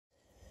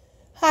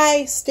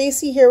Hi,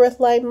 Stacy here with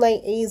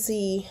Limelight AZ.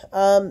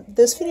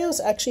 This video is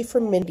actually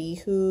from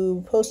Mindy,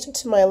 who posted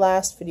to my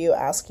last video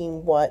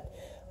asking what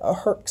a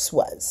herx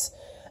was.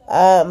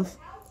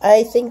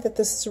 I think that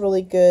this is a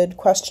really good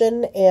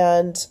question,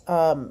 and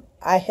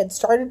I had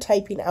started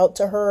typing out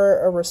to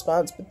her a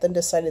response, but then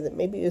decided that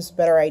maybe it was a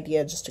better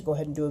idea just to go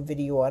ahead and do a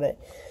video on it.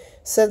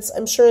 Since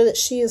I'm sure that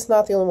she is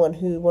not the only one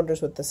who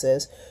wonders what this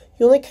is.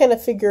 You only kind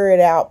of figure it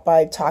out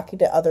by talking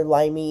to other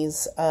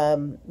Limeys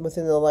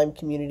within the Lyme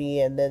community,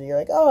 and then you're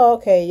like, oh,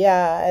 okay,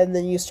 yeah, and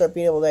then you start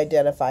being able to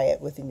identify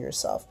it within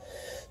yourself.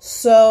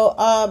 So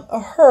a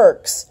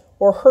herx,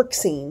 or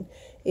herxing,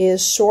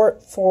 is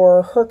short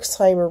for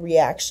Herxheimer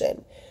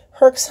reaction.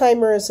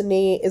 Herxheimer is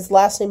the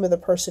last name of the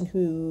person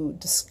who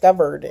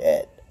discovered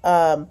it.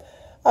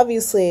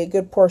 Obviously, a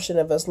good portion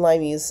of us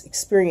Limeys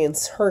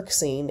experience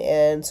herxing,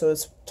 and so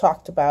it's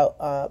talked about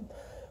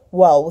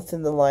well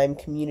within the Lyme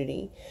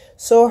community.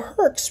 So a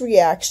herx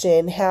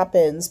reaction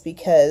happens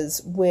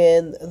because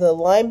when the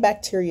Lyme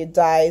bacteria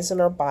dies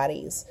in our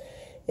bodies,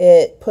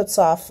 it puts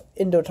off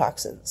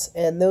endotoxins,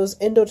 and those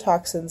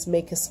endotoxins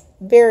make us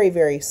very,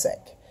 very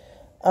sick.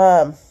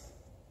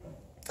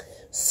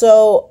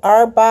 So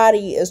our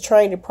body is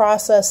trying to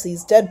process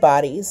these dead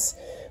bodies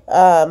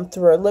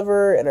through our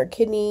liver and our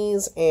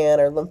kidneys and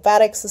our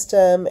lymphatic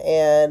system.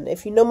 And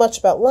if you know much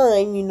about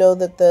Lyme, you know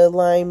that the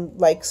Lyme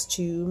likes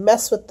to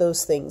mess with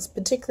those things,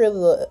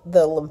 particularly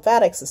the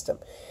lymphatic system.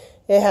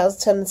 It has a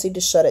tendency to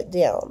shut it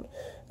down.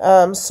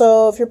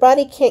 So if your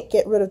body can't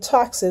get rid of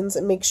toxins,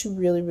 it makes you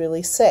really,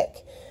 really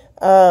sick.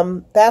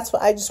 That's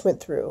what I just went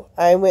through.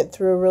 I went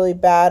through a really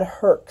bad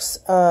herx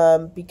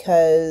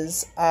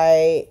because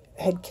I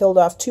had killed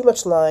off too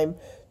much Lyme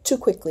too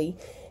quickly,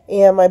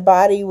 and my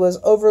body was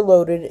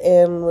overloaded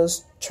and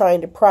was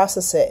trying to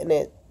process it, and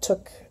it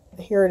took,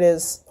 here it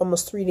is,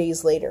 almost 3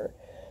 days later.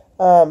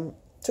 It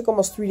took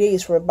almost 3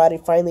 days for my body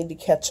finally to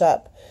catch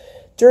up.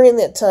 During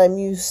that time,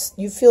 you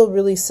feel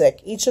really sick.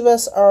 Each of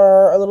us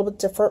are a little bit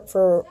different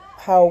for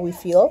how we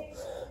feel.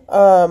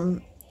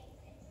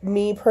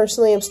 Me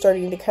personally, I'm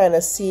starting to kind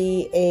of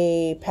see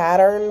a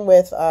pattern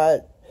with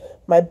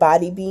my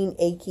body being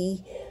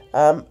achy.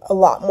 A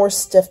lot more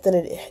stiff than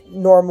it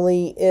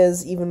normally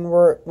is, even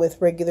with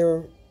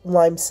regular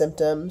Lyme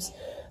symptoms.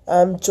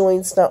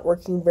 Joints not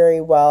working very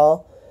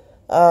well.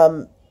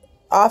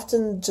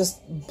 Often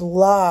just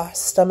blah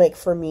stomach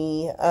for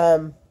me.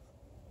 And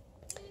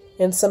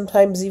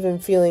sometimes even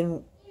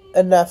feeling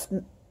enough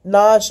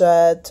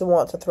nausea to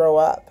want to throw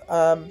up.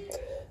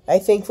 I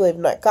thankfully have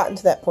not gotten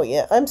to that point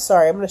yet. I'm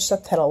sorry, I'm going to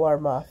shut that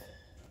alarm off.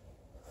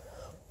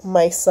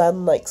 My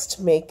son likes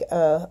to make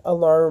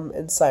alarm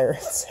and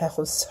siren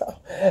sounds, so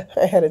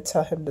I had to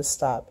tell him to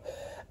stop.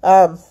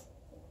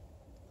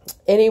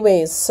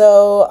 Anyways,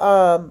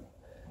 so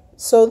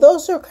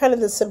those are kind of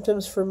the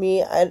symptoms for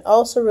me. It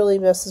also really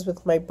messes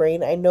with my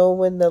brain. I know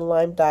when the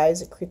Lyme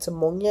dies, it creates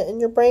ammonia in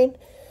your brain,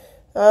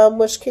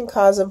 which can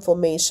cause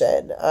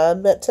inflammation.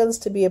 That tends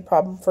to be a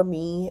problem for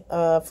me,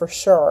 for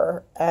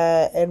sure,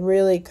 and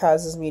really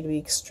causes me to be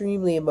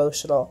extremely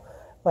emotional.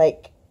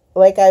 Like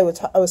I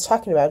was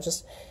talking about,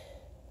 just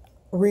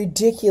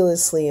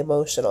ridiculously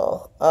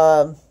emotional.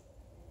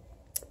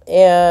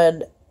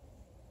 And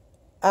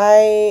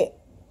I've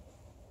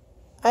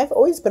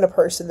always been a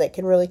person that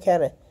can really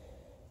kind of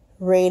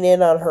rein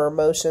in on her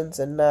emotions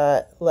and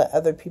not let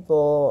other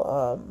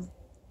people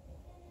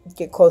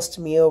get close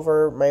to me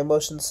over my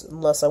emotions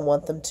unless I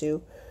want them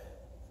to.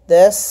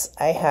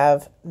 I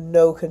have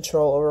no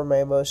control over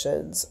my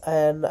emotions,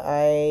 and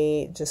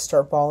I just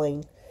start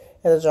bawling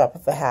at the drop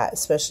of a hat,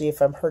 especially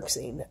if I'm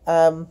herxing.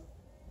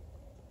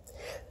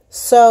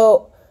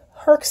 So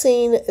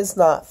herxing is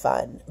not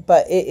fun,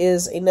 but it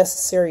is a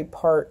necessary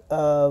part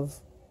of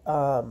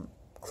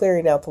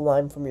clearing out the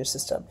Lyme from your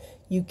system.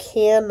 You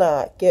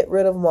cannot get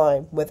rid of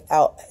Lyme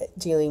without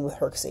dealing with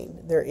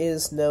herxing. There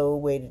is no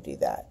way to do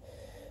that.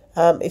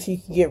 If you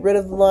can get rid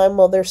of the Lyme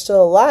while they're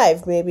still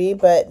alive, maybe,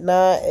 but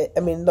not,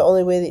 I mean, the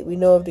only way that we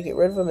know of to get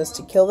rid of them is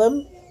to kill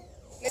them.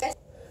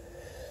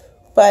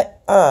 But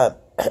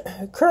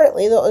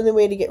currently, the only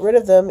way to get rid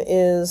of them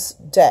is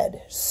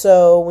dead.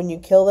 So when you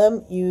kill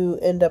them, you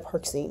end up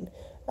herxing.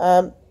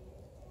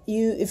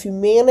 If you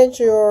manage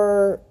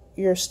your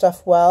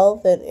stuff well,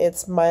 then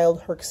it's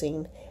mild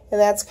herxing, and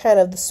that's kind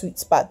of the sweet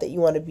spot that you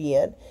want to be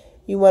in.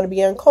 You want to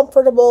be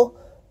uncomfortable,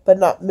 but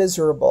not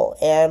miserable.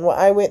 And what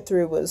I went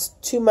through was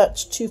too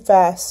much, too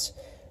fast,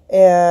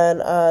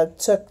 and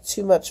took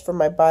too much for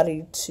my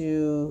body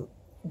to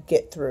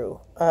get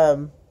through.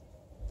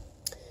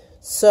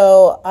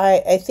 So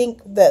I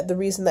think that the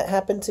reason that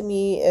happened to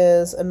me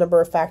is a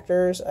number of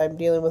factors. I'm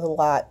dealing with a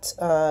lot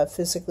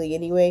physically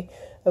anyway.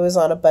 I was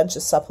on a bunch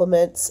of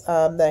supplements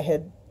that I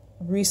had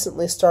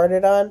recently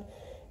started on,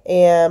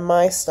 and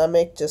my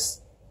stomach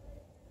just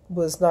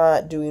was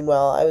not doing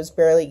well. I was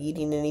barely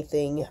eating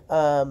anything.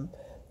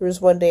 There was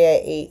one day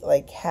I ate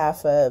like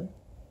half a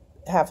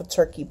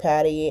turkey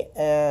patty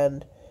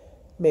and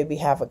maybe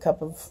half a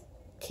cup of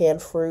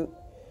canned fruit.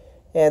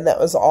 And that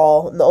was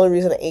all. And the only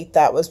reason I ate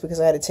that was because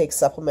I had to take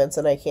supplements,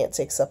 and I can't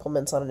take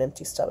supplements on an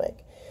empty stomach.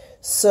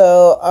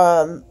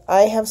 So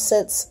I have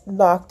since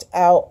knocked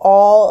out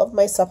all of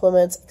my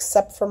supplements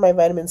except for my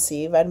vitamin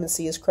C. Vitamin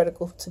C is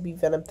critical to be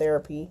venom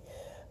therapy.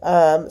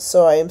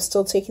 So I am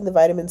still taking the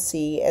vitamin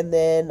C, and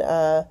then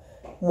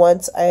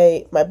once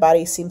my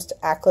body seems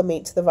to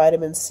acclimate to the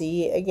vitamin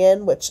C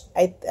again, which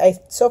I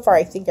so far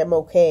I think I'm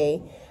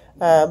okay,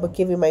 but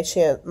giving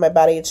my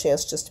body a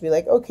chance just to be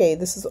like, okay,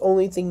 this is the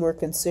only thing we're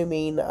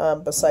consuming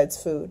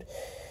besides food.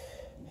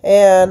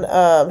 And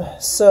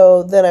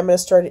so then I'm going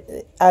to start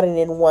adding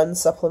in one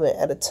supplement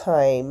at a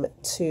time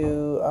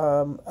to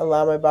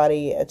allow my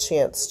body a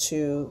chance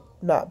to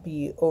not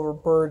be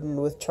overburdened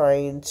with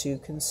trying to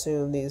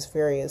consume these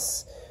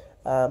various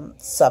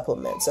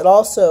supplements. And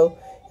also,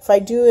 if I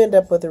do end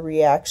up with a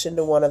reaction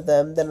to one of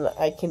them, then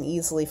I can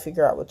easily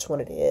figure out which one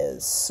it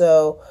is.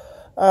 So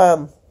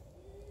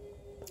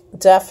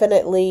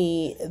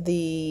definitely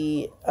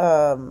the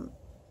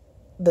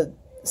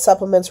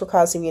supplements were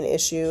causing me an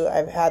issue.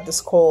 I've had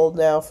this cold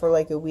now for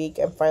like a week.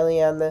 I'm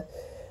finally on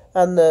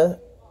the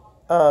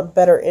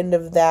better end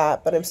of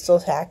that, but I'm still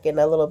hacking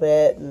a little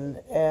bit,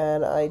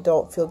 and I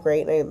don't feel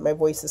great, and my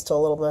voice is still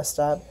a little messed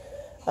up.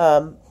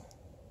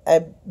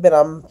 I've been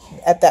on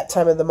at that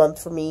time of the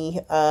month for me,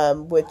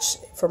 which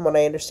from what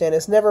I understand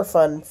is never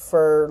fun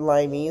for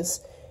Lymies.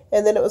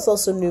 And then it was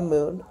also new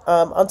moon.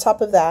 On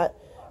top of that,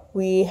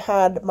 we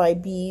had my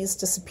bees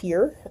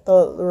disappear.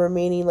 The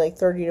remaining like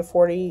 30 to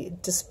 40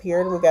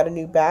 disappeared, and we got a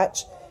new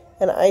batch.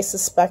 And I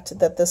suspect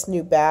that this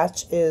new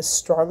batch is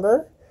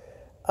stronger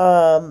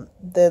than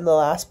the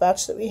last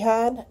batch that we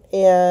had.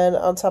 And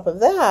on top of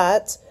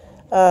that,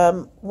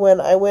 when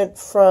I went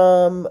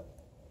from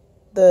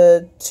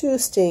the 2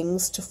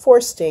 stings to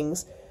 4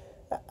 stings,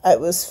 it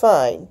was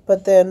fine.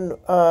 But then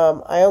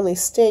I only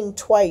sting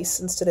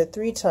twice instead of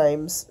 3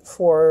 times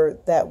for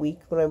that week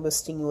when I was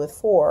stinging with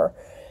 4.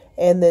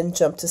 And then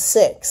jumped to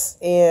 6.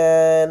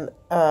 And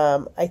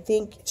I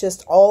think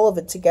just all of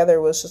it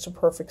together was just a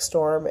perfect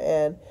storm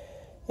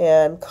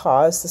and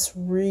caused this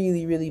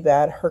really, really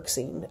bad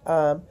herxing.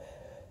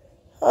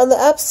 On the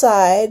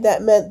upside,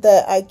 that meant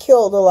that I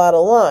killed a lot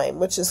of Lyme,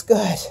 which is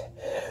good.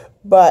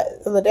 But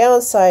on the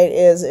downside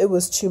is it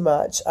was too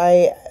much.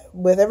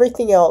 With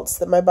everything else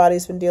that my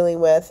body's been dealing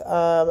with,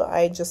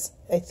 I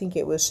think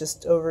it was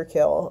just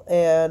overkill,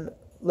 and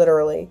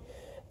literally.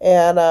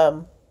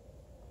 And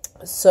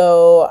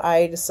so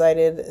I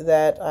decided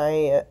that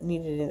I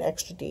needed an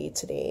extra day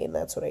today, and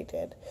that's what I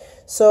did.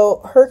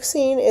 So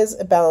herxing is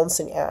a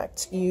balancing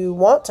act. You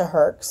want to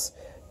herx.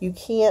 You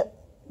can't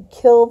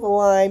kill the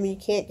Lyme. You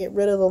can't get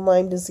rid of the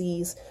Lyme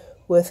disease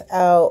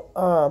without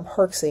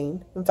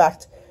herxing. In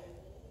fact,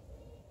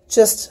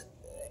 just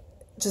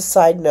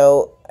side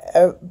note,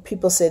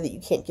 people say that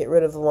you can't get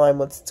rid of the Lyme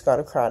once it's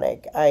gone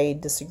chronic. I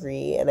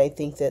disagree, and I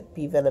think that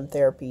bee venom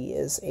therapy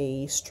is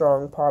a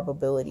strong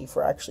probability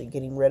for actually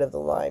getting rid of the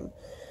Lyme.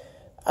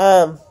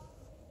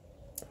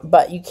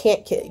 But you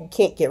can't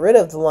get rid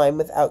of the Lyme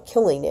without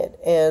killing it,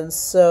 and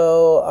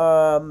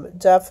so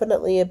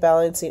definitely a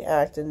balancing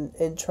act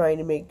in trying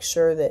to make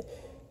sure that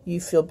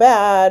you feel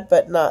bad,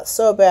 but not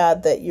so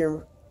bad that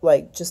you're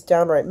like just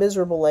downright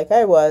miserable like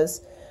I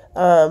was.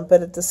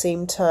 But at the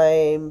same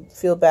time,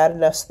 feel bad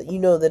enough so that you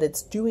know that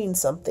it's doing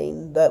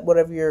something, that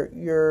whatever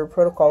your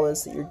protocol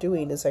is that you're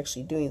doing is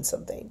actually doing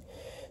something.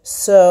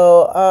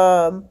 So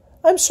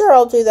I'm sure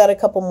I'll do that a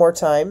couple more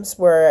times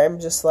where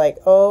I'm just like,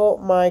 oh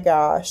my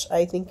gosh,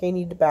 I think I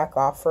need to back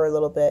off for a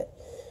little bit,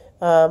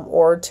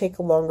 or take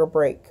a longer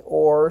break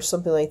or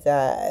something like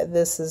that.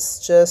 This is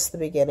just the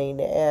beginning,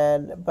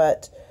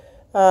 but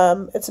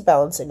it's a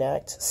balancing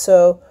act.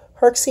 So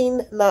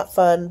herxing, not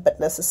fun, but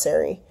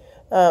necessary.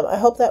 I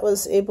hope that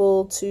was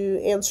able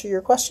to answer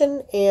your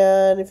question,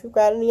 and if you've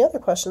got any other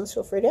questions,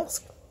 feel free to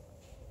ask.